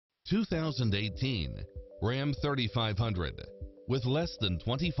2018 Ram 3500. With less than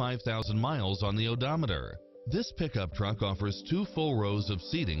 25,000 miles on the odometer, this pickup truck offers 2 full rows of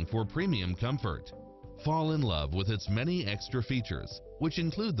seating for premium comfort. Fall in love with its many extra features, which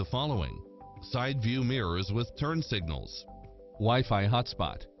include the following: side view mirrors with turn signals, Wi-Fi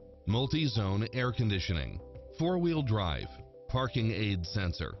hotspot, multi-zone air conditioning, 4-wheel drive, parking aid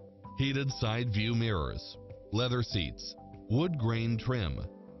sensor, heated side view mirrors, leather seats, wood grain trim,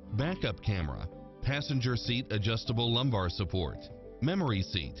 backup camera, passenger seat adjustable lumbar support, memory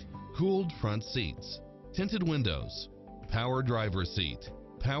seat, cooled front seats, tinted windows, power driver seat,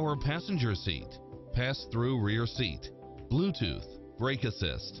 power passenger seat, pass-through rear seat, Bluetooth, brake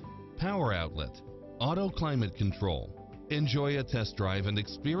assist, power outlet, auto climate control. Enjoy a test drive and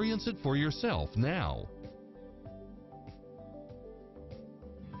experience it for yourself now.